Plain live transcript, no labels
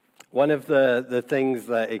One of the things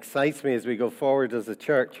that excites me as we go forward as a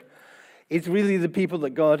church is really the people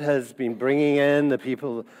that God has been bringing in, the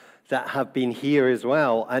people that have been here as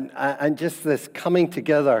well, and just this coming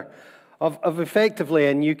together of effectively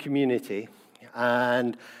a new community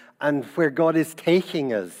and where God is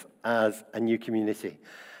taking us as a new community.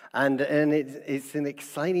 And it's an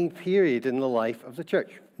exciting period in the life of the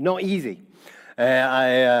church. Not easy.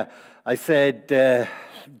 I said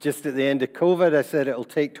just at the end of COVID, I said it'll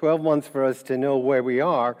take 12 months for us to know where we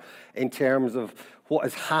are in terms of what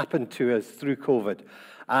has happened to us through COVID.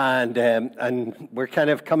 And we're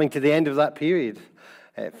kind of coming to the end of that period.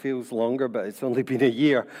 It feels longer, but it's only been a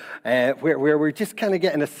year, where we're just kind of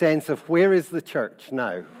getting a sense of where is the church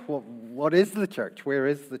now? What is the church? Where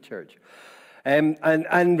is the church?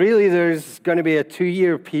 And really there's going to be a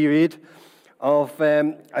 2-year period of,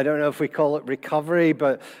 I don't know if we call it recovery,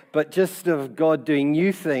 but just of God doing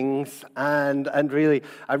new things and really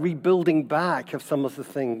a rebuilding back of some of the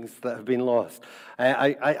things that have been lost.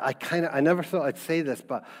 I never thought I'd say this,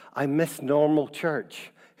 but I miss normal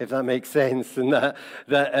church, if that makes sense, and that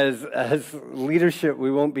as leadership,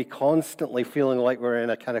 we won't be constantly feeling like we're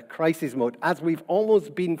in a kind of crisis mode, as we've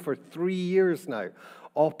almost been for 3 years now,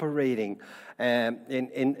 operating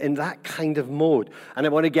in that kind of mode. And I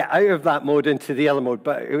want to get out of that mode into the other mode,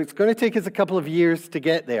 but it's going to take us a couple of years to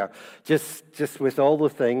get there, just with all the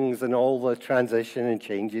things and all the transition and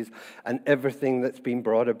changes and everything that's been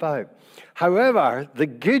brought about. However, the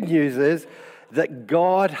good news is that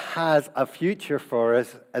God has a future for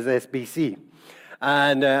us as SBC.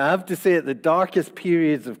 And I have to say, at the darkest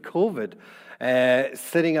periods of COVID,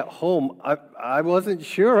 sitting at home, I wasn't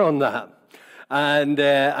sure on that. And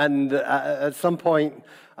at some point,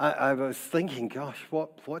 I was thinking, gosh,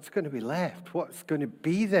 what's going to be left? What's going to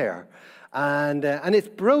be there? And it's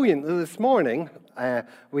brilliant that this morning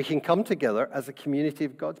we can come together as a community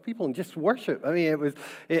of God's people and just worship. I mean,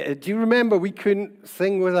 do you remember we couldn't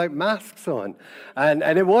sing without masks on?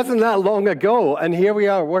 And it wasn't that long ago, and here we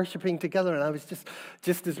are worshiping together. And I was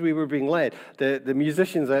just as we were being led. The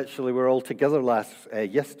musicians actually were all together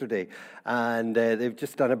yesterday, and they've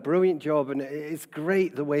just done a brilliant job. And it's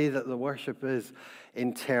great the way that the worship is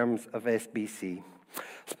in terms of SBC.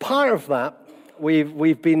 As part of that,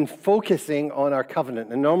 we've been focusing on our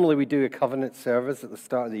covenant, and normally we do a covenant service at the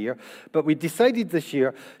start of the year, but we decided this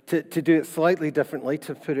year to do it slightly differently,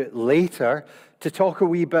 to put it later, to talk a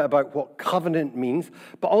wee bit about what covenant means,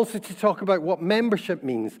 but also to talk about what membership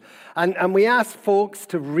means. And we asked folks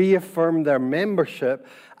to reaffirm their membership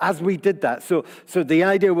as we did that. So the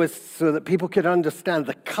idea was so that people could understand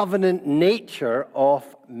the covenant nature of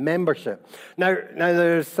membership. Now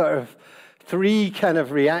there's sort of 3 kind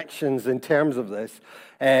of reactions in terms of this.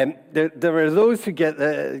 There are those who get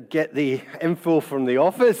the info from the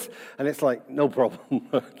office, and it's like, no problem.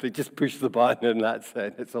 They just push the button, and that's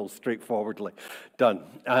it. It's all straightforwardly done.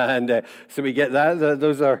 And so we get that.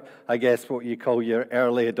 Those are, I guess, what you call your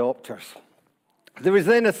early adopters. There was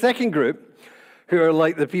then a second group who are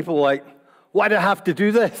like the people like, why do I have to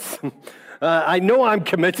do this? I know I'm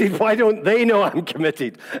committed. Why don't they know I'm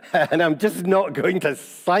committed? And I'm just not going to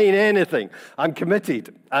sign anything. I'm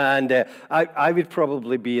committed. And I would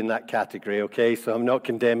probably be in that category, okay? So I'm not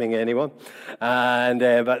condemning anyone. And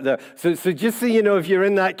so just so you know, if you're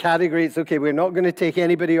in that category, it's okay. We're not going to take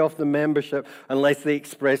anybody off the membership unless they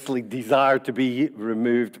expressly desire to be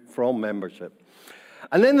removed from membership.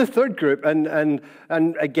 And then the third group, and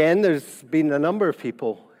again, there's been a number of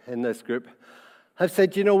people in this group, have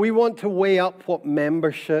said, we want to weigh up what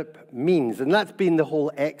membership means. And that's been the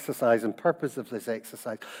whole exercise and purpose of this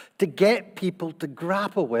exercise, to get people to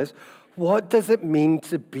grapple with what does it mean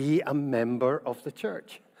to be a member of the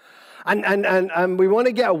church. And we want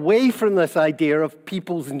to get away from this idea of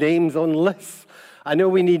people's names on lists. I know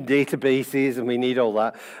we need databases and we need all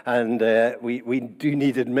that, and we do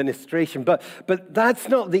need administration, but that's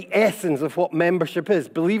not the essence of what membership is.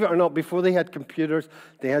 Believe it or not, before they had computers,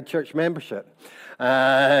 they had church membership.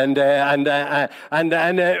 And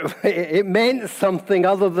it meant something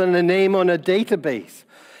other than a name on a database.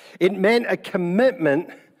 It meant a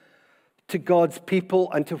commitment to God's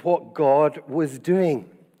people and to what God was doing.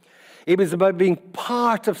 It was about being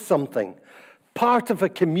part of something, part of a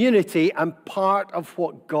community, and part of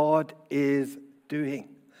what God is doing.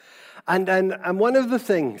 And one of the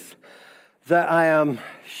things that I am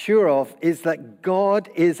sure of is that God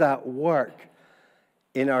is at work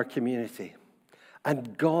in our community.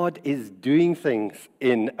 And God is doing things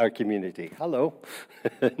in our community. Hello.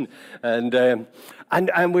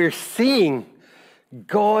 and we're seeing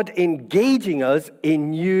God engaging us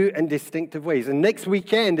in new and distinctive ways. And next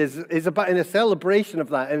weekend is about in a celebration of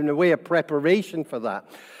that, in a way, a preparation for that.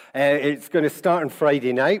 It's going to start on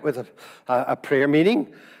Friday night with a prayer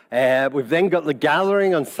meeting. We've then got the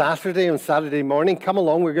gathering on Saturday morning. Come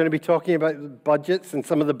along, we're going to be talking about budgets and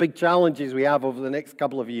some of the big challenges we have over the next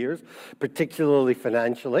couple of years, particularly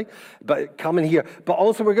financially. But come in here. But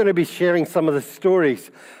also we're going to be sharing some of the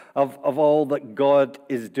stories of all that God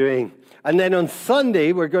is doing. And then on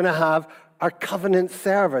Sunday, we're going to have our covenant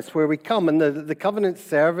service where we come. And the covenant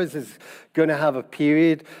service is going to have a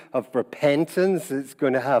period of repentance. It's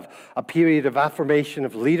going to have a period of affirmation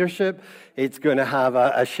of leadership. It's going to have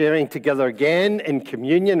a sharing together again in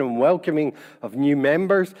communion and welcoming of new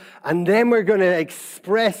members. And then we're going to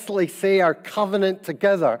expressly say our covenant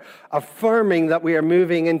together, affirming that we are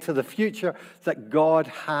moving into the future that God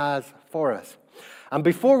has for us. And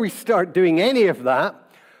before we start doing any of that,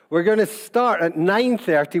 we're going to start at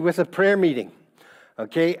 9:30 with a prayer meeting,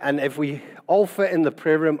 okay? And if we all fit in the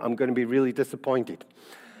prayer room, I'm going to be really disappointed.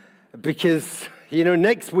 Because,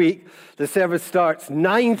 next week, the service starts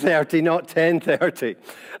 9:30, not 10:30.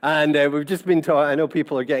 And we've just been taught, I know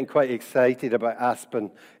people are getting quite excited about Aspen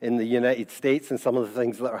in the United States and some of the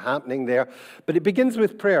things that are happening there. But it begins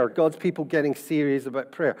with prayer, God's people getting serious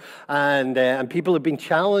about prayer. And people have been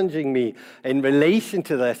challenging me in relation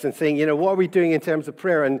to this and saying, what are we doing in terms of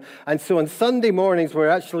prayer? And so on Sunday mornings, we're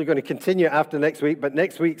actually going to continue after next week, but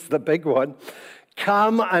next week's the big one.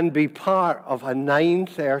 Come and be part of a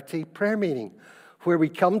 9:30 prayer meeting where we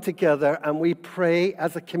come together and we pray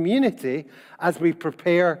as a community as we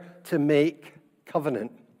prepare to make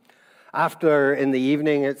covenant. After, in the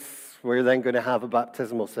evening, we're then going to have a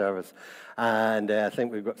baptismal service. And I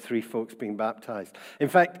think we've got 3 folks being baptized. In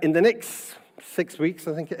fact, in the next 6 weeks,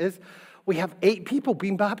 I think it is, we have 8 people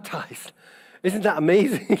being baptized. Isn't that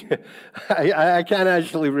amazing? I can't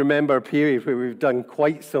actually remember a period where we've done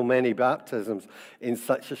quite so many baptisms in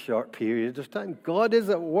such a short period of time. God is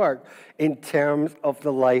at work in terms of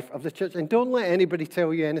the life of the church. And don't let anybody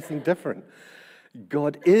tell you anything different.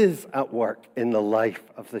 God is at work in the life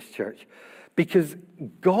of this church because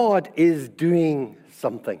God is doing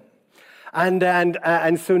something.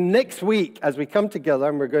 And so next week, as we come together,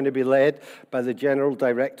 and we're going to be led by the General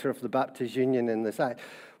Director of the Baptist Union in this act,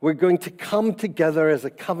 we're going to come together as a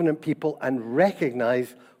covenant people and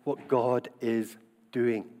recognize what God is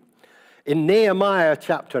doing. In Nehemiah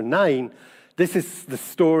chapter 9, this is the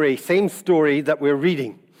story, same story that we're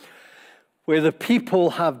reading, where the people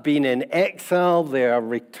have been in exile, they are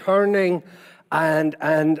returning, and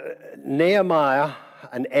Nehemiah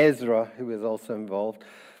and Ezra, who was also involved,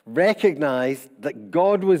 recognized that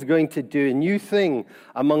God was going to do a new thing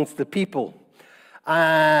amongst the people.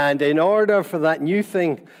 And in order for that new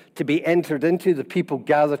thing to be entered into, the people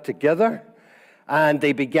gathered together and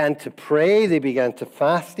they began to pray, they began to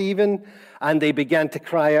fast even, and they began to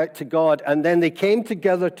cry out to God. And then they came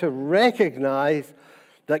together to recognize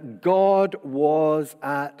that God was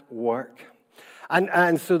at work.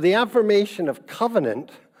 And so the affirmation of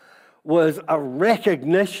covenant was a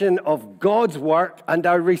recognition of God's work and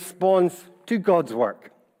our response to God's work.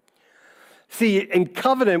 See, in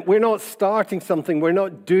covenant, we're not starting something, we're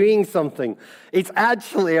not doing something. It's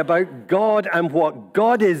actually about God and what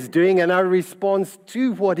God is doing and our response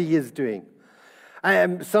to what He is doing.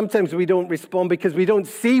 Sometimes we don't respond because we don't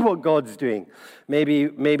see what God's doing. Maybe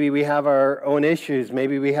we have our own issues,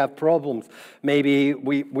 maybe we have problems, maybe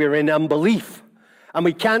we're in unbelief. And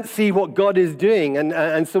we can't see what God is doing,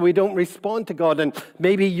 and so we don't respond to God. And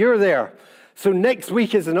maybe you're there. So next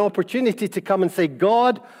week is an opportunity to come and say,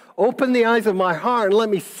 God, open the eyes of my heart and let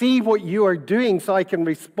me see what you are doing so I can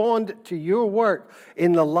respond to your work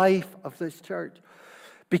in the life of this church.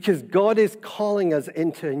 Because God is calling us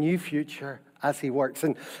into a new future as He works.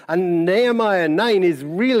 And Nehemiah 9 is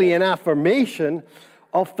really an affirmation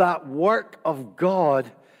of that work of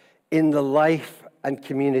God in the life and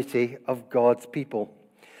community of God's people.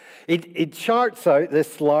 It charts out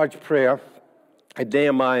this large prayer in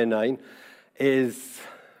Nehemiah 9 is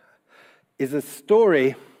a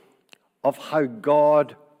story of how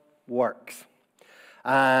God works.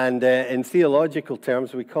 And in theological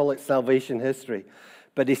terms, we call it salvation history.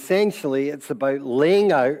 But essentially, it's about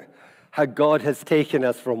laying out how God has taken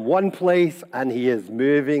us from one place and He is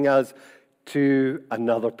moving us to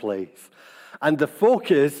another place. And the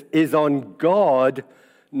focus is on God,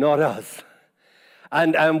 not us.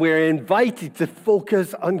 And we're invited to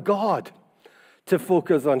focus on God, to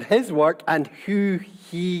focus on His work and who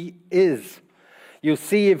He is. You'll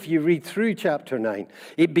see if you read through chapter 9,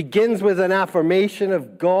 it begins with an affirmation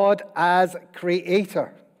of God as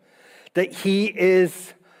creator, that He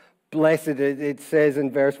is Blessed, it says in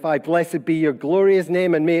verse 5, blessed be your glorious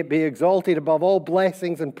name, and may it be exalted above all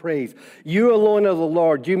blessings and praise. You alone are the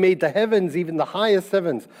Lord. You made the heavens, even the highest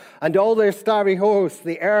heavens, and all their starry hosts,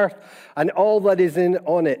 the earth and all that is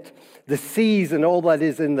on it, the seas and all that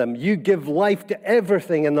is in them. You give life to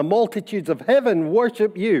everything, and the multitudes of heaven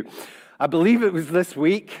worship you. I believe it was this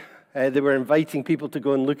week, they were inviting people to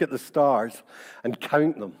go and look at the stars and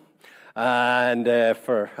count them. And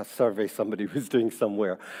for a survey somebody was doing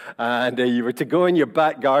somewhere. And you were to go in your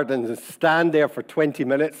back garden and stand there for 20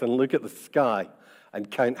 minutes and look at the sky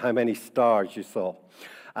and count how many stars you saw.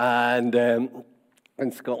 And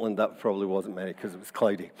in Scotland, that probably wasn't many because it was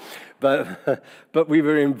cloudy. But we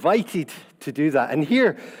were invited to do that. And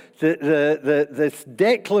here, this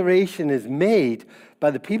declaration is made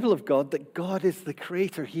by the people of God that God is the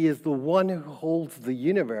creator. He is the one who holds the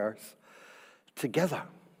universe together.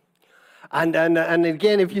 And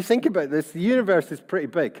again, if you think about this, the universe is pretty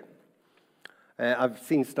big. I've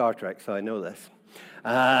seen Star Trek, so I know this.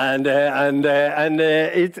 And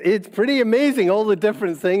it's pretty amazing, all the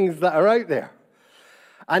different things that are out there.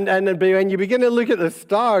 And when you begin to look at the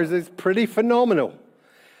stars, it's pretty phenomenal.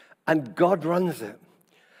 And God runs it.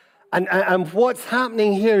 And what's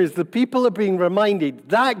happening here is the people are being reminded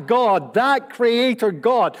that God, that creator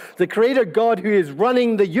God, the creator God who is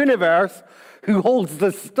running the universe, who holds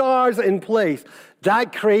the stars in place,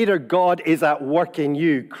 that creator God is at work in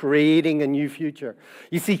you, creating a new future.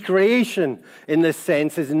 You see, creation in this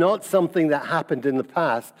sense is not something that happened in the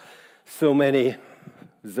past so many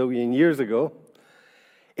zillion years ago.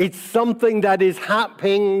 It's something that is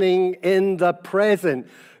happening in the present.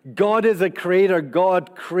 God is a creator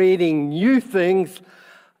God creating new things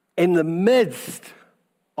in the midst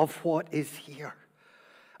of what is here.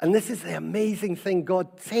 And this is the amazing thing.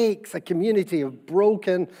 God takes a community of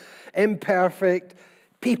broken, imperfect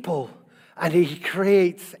people, and he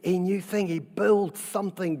creates a new thing. He builds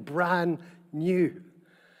something brand new.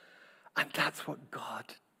 And that's what God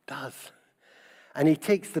does. And he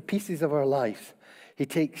takes the pieces of our lives. He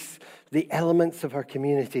takes the elements of our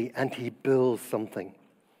community, and he builds something.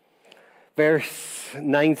 Verse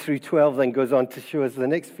 9 through 12 then goes on to show us the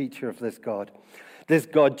next feature of this God. This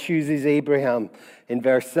God chooses Abraham in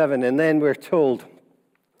verse 7. And then we're told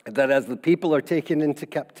that as the people are taken into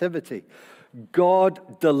captivity,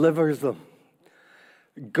 God delivers them.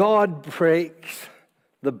 God breaks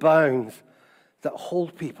the bounds that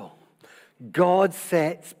hold people. God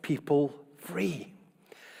sets people free.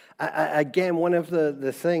 Again, one of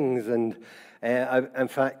the things, and in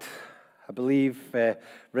fact, I believe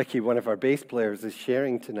Ricky, one of our bass players, is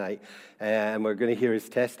sharing tonight, and we're going to hear his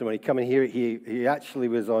testimony. Come and hear it. He actually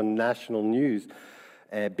was on national news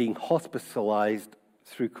being hospitalized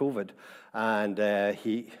through COVID, and I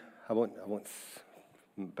won't,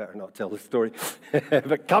 better not tell the story,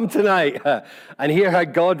 but come tonight and hear how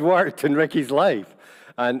God worked in Ricky's life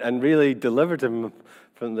and really delivered him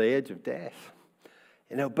from the edge of death.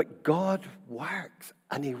 You know, but God works,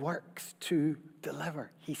 and he works to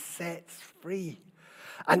deliver. He sets free.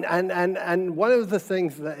 And one of the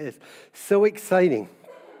things that is so exciting,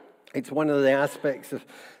 it's one of the aspects of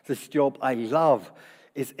this job I love,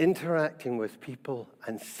 is interacting with people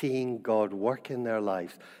and seeing God work in their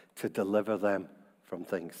lives to deliver them from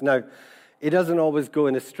things. Now, it doesn't always go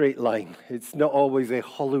in a straight line. It's not always a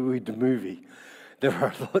Hollywood movie. There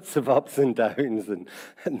are lots of ups and downs and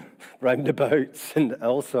roundabouts and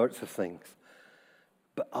all sorts of things.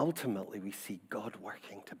 But ultimately, we see God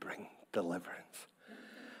working to bring deliverance.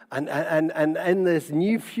 And in this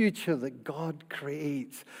new future that God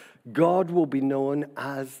creates, God will be known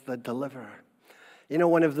as the deliverer. You know,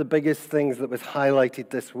 one of the biggest things that was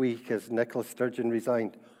highlighted this week as Nicola Sturgeon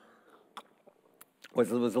resigned was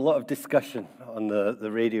there was a lot of discussion on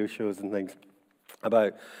the radio shows and things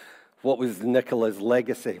about what was Nicola's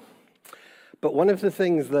legacy. But one of the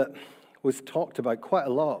things that was talked about quite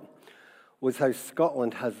a lot was how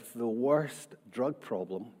Scotland has the worst drug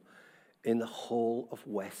problem in the whole of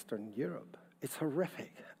Western Europe. It's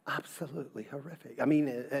horrific, absolutely horrific. I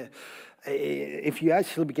mean, if you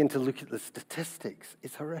actually begin to look at the statistics,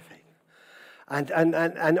 it's horrific.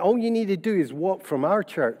 And all you need to do is walk from our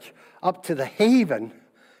church up to the Haven,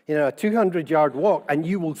 you know, a 200-yard walk, and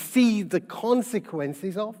you will see the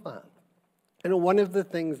consequences of that. You know, one of the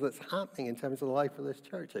things that's happening in terms of the life of this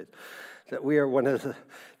church is that we are one of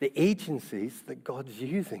the agencies that God's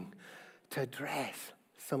using to address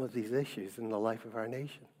some of these issues in the life of our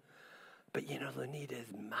nation. But, you know, the need is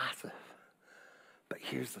massive. But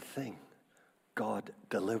here's the thing. God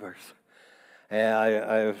delivers.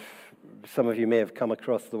 Some of you may have come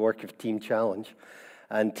across the work of Team Challenge.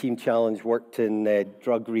 And Team Challenge worked in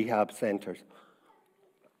drug rehab centers.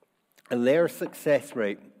 And their success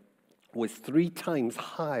rate was 3 times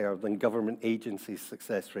higher than government agencies'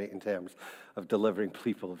 success rate in terms of delivering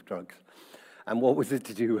people of drugs. And what was it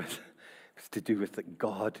to do with? It was to do with that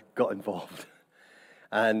God got involved.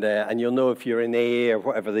 And you'll know if you're in AA or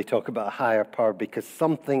whatever, they talk about a higher power because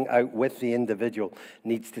something out with the individual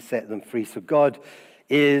needs to set them free. So God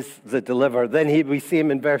is the deliverer. Then we see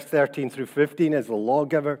him in verse 13 through 15 as the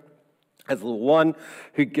lawgiver, as the one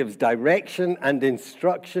who gives direction and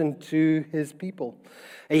instruction to his people.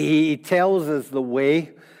 He tells us the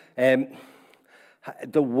way that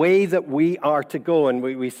we are to go. And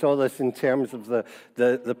we saw this in terms of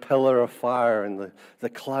the pillar of fire and the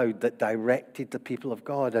cloud that directed the people of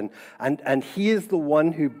God. And he is the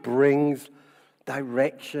one who brings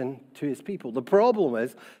direction to his people. The problem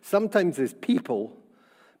is sometimes his people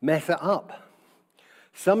mess it up.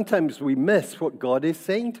 Sometimes we miss what God is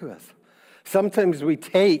saying to us. Sometimes we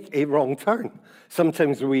take a wrong turn.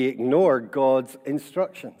 Sometimes we ignore God's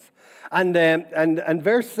instructions. And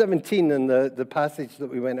verse 17 in the passage that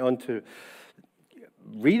we went on to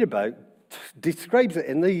read about describes it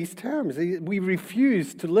in these terms. We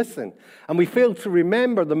refuse to listen, and we fail to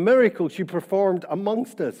remember the miracles you performed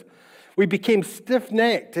amongst us. We became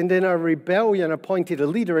stiff-necked and in our rebellion appointed a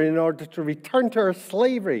leader in order to return to our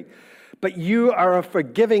slavery. But you are a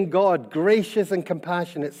forgiving God, gracious and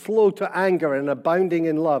compassionate, slow to anger and abounding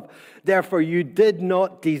in love. Therefore, you did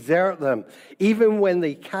not desert them, even when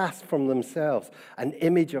they cast from themselves an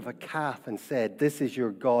image of a calf and said, "This is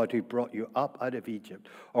your God who brought you up out of Egypt,"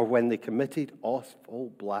 or when they committed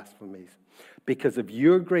awful blasphemies. Because of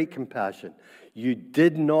your great compassion, you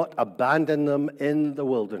did not abandon them in the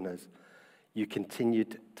wilderness. You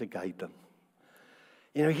continued to guide them.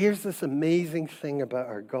 You know, here's this amazing thing about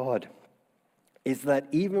our God, is that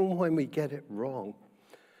even when we get it wrong,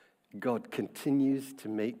 God continues to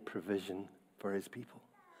make provision for his people.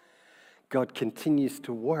 God continues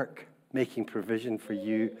to work, making provision for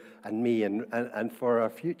you and me and for our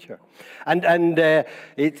future. And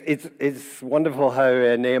it's wonderful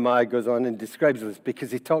how Nehemiah goes on and describes this,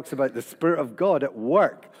 because he talks about the Spirit of God at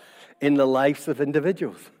work in the lives of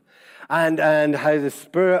individuals. And how the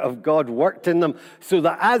Spirit of God worked in them so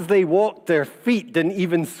that as they walked, their feet didn't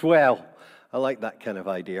even swell. I like that kind of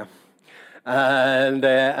idea. And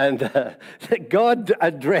that God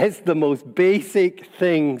addressed the most basic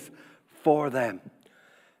things for them.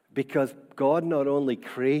 Because God not only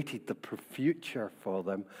created the future for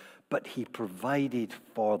them, but he provided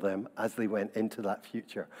for them as they went into that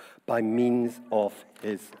future by means of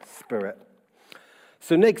his Spirit.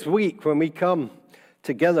 So next week, when we come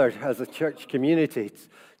together as a church community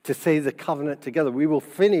to say the covenant together, we will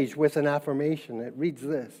finish with an affirmation. It reads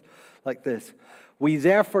like this: "We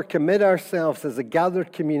therefore commit ourselves as a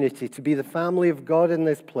gathered community to be the family of God in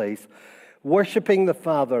this place, worshiping the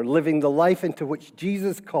Father, living the life into which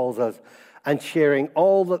Jesus calls us, and sharing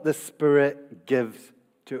all that the Spirit gives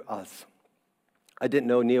to us." I didn't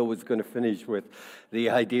know Neil was going to finish with the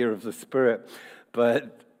idea of the Spirit,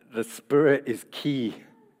 but the Spirit is key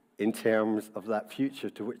in terms of that future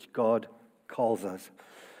to which God calls us.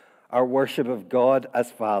 Our worship of God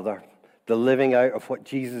as Father, the living out of what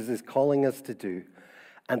Jesus is calling us to do,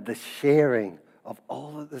 and the sharing of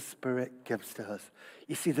all that the Spirit gives to us.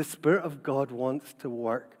 You see, the Spirit of God wants to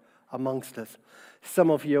work amongst us.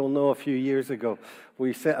 Some of you will know a few years ago,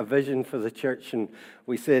 we set a vision for the church, and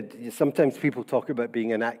we said, sometimes people talk about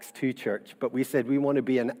being an Acts 2 church, but we said we want to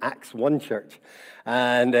be an Acts 1 church.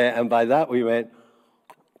 And by that we went,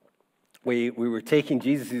 we were taking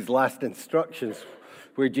Jesus' last instructions,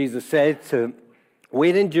 where Jesus said to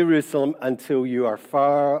wait in Jerusalem until you are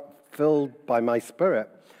filled by my Spirit,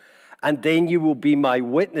 and then you will be my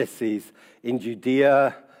witnesses in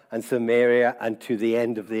Judea and Samaria and to the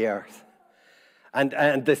end of the earth.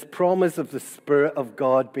 And this promise of the Spirit of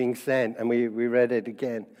God being sent, and we read it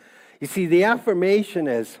again. You see, the affirmation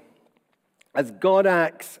is, as God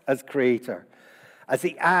acts as creator, as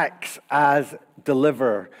he acts as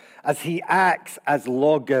deliverer, as he acts as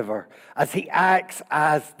lawgiver, as he acts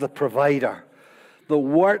as the provider, the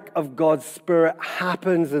work of God's Spirit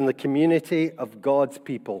happens in the community of God's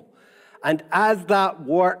people. And as that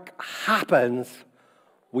work happens,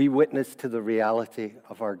 we witness to the reality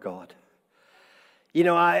of our God. You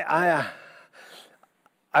know, I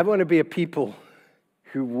want to be a people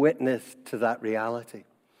who witness to that reality.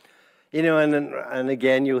 You know, and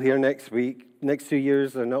again, you'll hear next week, next 2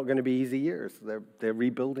 years are not going to be easy years. They're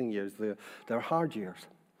rebuilding years. They're hard years.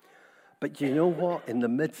 But you know what? In the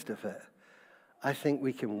midst of it, I think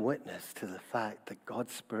we can witness to the fact that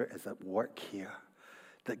God's Spirit is at work here,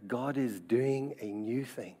 that God is doing a new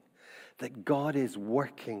thing, that God is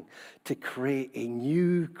working to create a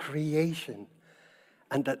new creation,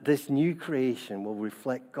 and that this new creation will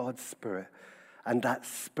reflect God's Spirit, and that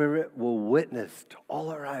Spirit will witness to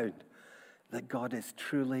all around that God is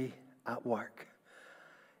truly at work.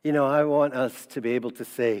 You know, I want us to be able to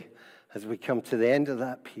say, as we come to the end of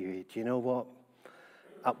that period, you know what?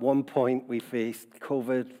 At one point we faced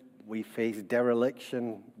COVID, we faced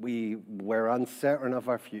dereliction, we were uncertain of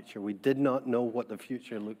our future. We did not know what the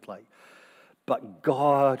future looked like. But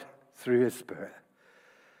God, through His Spirit,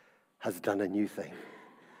 has done a new thing.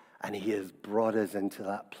 And He has brought us into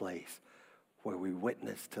that place where we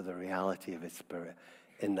witness to the reality of His Spirit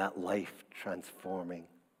in that life-transforming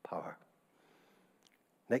power.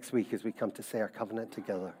 Next week, as we come to say our covenant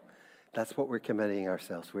together, that's what we're committing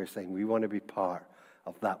ourselves. We're saying we want to be part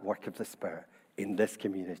of that work of the Spirit in this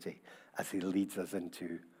community as He leads us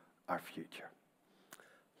into our future.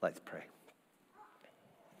 Let's pray.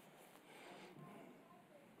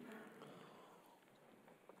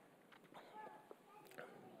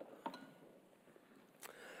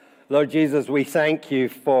 Lord Jesus, we thank you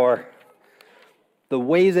for the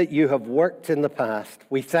way that you have worked in the past.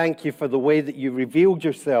 We thank you for the way that you revealed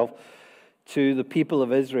yourself to the people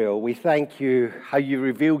of Israel. We thank you how you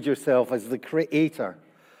revealed yourself as the creator,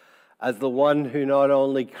 as the one who not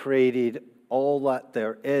only created all that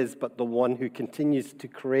there is, but the one who continues to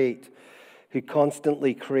create, who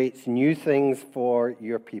constantly creates new things for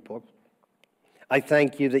your people. I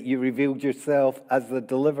thank you that you revealed yourself as the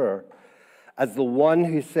deliverer, as the one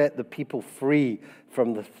who set the people free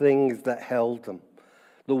from the things that held them,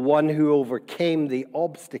 the one who overcame the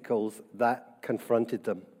obstacles that confronted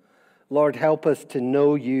them. Lord, help us to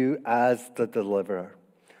know you as the deliverer.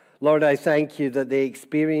 Lord, I thank you that they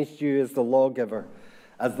experienced you as the lawgiver,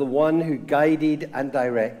 as the one who guided and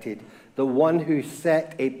directed, the one who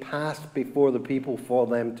set a path before the people for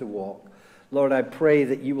them to walk. Lord, I pray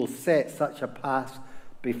that you will set such a path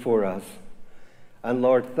before us. And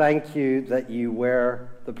Lord, thank you that you were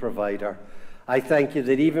the provider. I thank you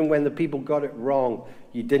that even when the people got it wrong,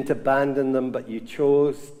 you didn't abandon them, but you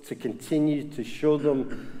chose to continue to show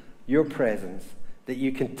them your presence, that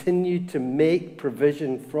you continue to make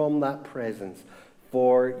provision from that presence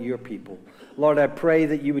for your people. Lord, I pray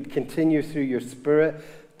that you would continue through your Spirit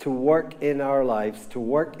to work in our lives, to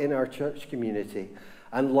work in our church community.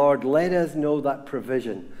 And Lord, let us know that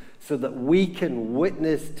provision so that we can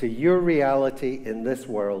witness to your reality in this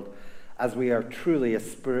world as we are truly a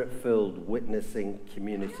Spirit-filled witnessing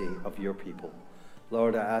community of your people.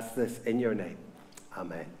 Lord, I ask this in your name.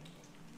 Amen.